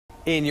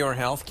in your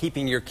health,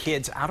 keeping your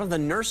kids out of the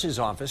nurse's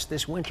office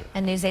this winter.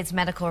 And News 8's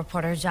medical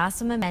reporter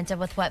Jocelyn Mementa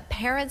with what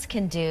parents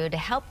can do to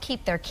help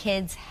keep their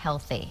kids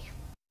healthy.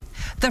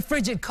 The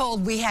frigid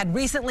cold we had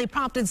recently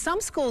prompted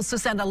some schools to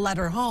send a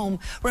letter home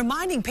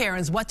reminding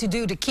parents what to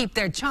do to keep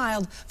their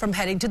child from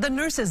heading to the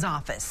nurse's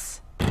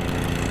office.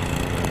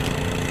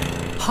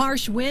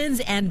 Harsh winds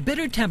and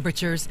bitter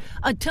temperatures,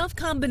 a tough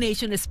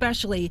combination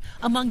especially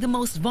among the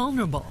most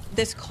vulnerable.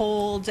 This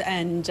cold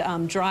and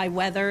dry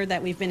weather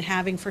that we've been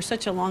having for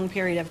such a long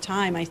period of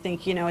time, I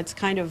think, it's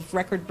kind of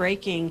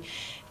record-breaking,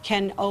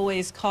 can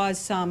always cause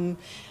some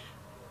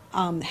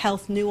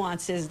health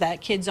nuances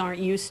that kids aren't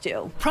used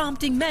to.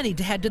 Prompting many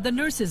to head to the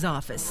nurse's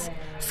office.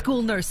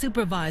 School nurse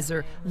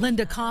supervisor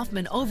Linda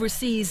Kaufman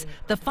oversees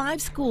the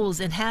 5 schools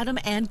in Haddam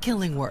and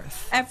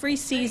Killingworth. Every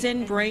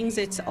season brings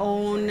its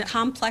own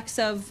complex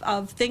of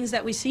things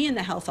that we see in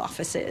the health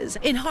offices.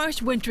 In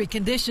harsh wintry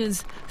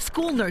conditions,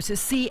 school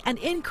nurses see an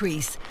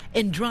increase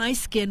in dry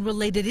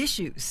skin-related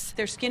issues. If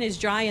their skin is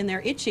dry and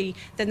they're itchy,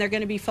 then they're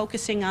going to be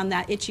focusing on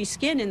that itchy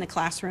skin in the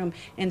classroom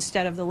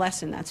instead of the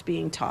lesson that's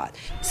being taught.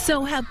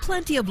 So have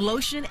plenty of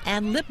lotion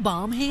and lip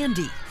balm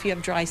handy. If you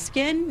have dry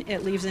skin,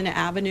 it leaves an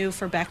avenue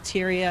for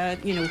bacteria,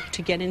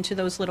 to get into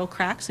those little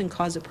cracks and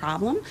cause a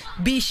problem.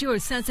 Be sure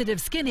sensitive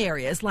skin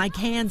areas like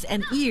hands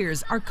and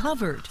ears are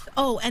covered.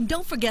 Oh, and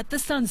don't forget the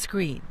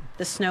sunscreen.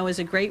 The snow is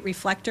a great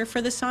reflector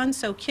for the sun,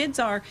 so kids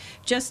are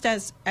just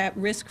as at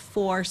risk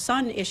for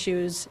sun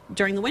issues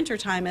during the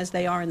wintertime as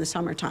they are in the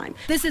summertime.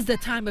 This is the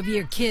time of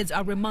year kids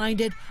are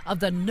reminded of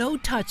the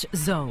no-touch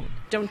zone.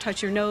 Don't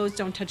touch your nose,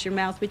 don't touch your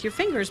mouth with your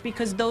fingers,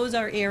 because those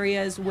are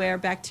areas where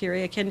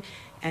bacteria can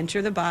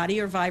enter the body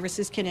or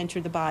viruses can enter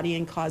the body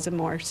and cause a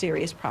more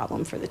serious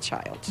problem for the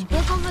child.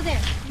 Look over there.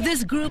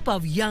 This group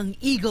of young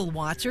eagle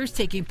watchers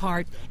taking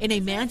part in a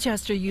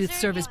Manchester Youth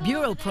Service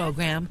Bureau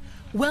program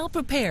well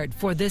prepared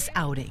for this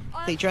outing.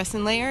 They dress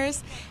in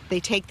layers, they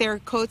take their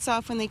coats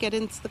off when they get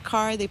into the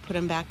car, they put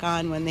them back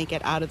on when they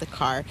get out of the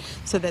car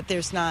so that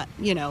there's not,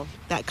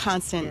 that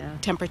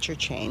constant temperature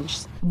change.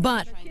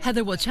 But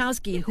Heather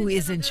Wachowski, who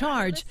is in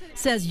charge,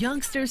 says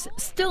youngsters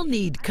still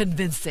need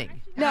convincing.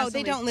 No,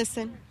 they don't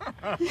listen.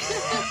 They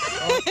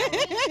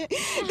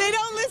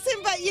don't listen,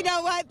 but you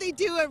know what? They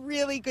do a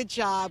really good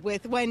job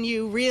with when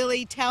you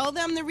really tell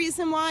them the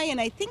reason why, and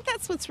I think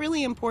that's what's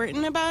really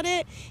important about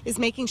it, is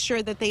making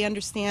sure that they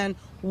understand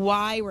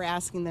why we're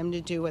asking them to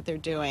do what they're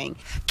doing.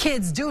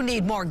 Kids do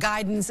need more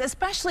guidance,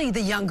 especially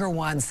the younger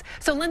ones.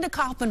 So Linda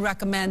Kaufman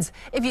recommends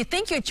if you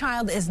think your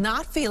child is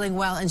not feeling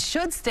well and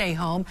should stay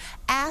home,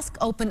 ask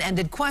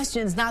open-ended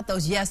questions, not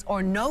those yes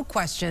or no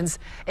questions.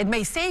 It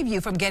may save you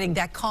from getting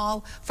that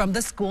call from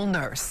the school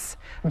nurse.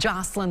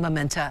 Jocelyn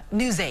Mementa,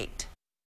 News 8.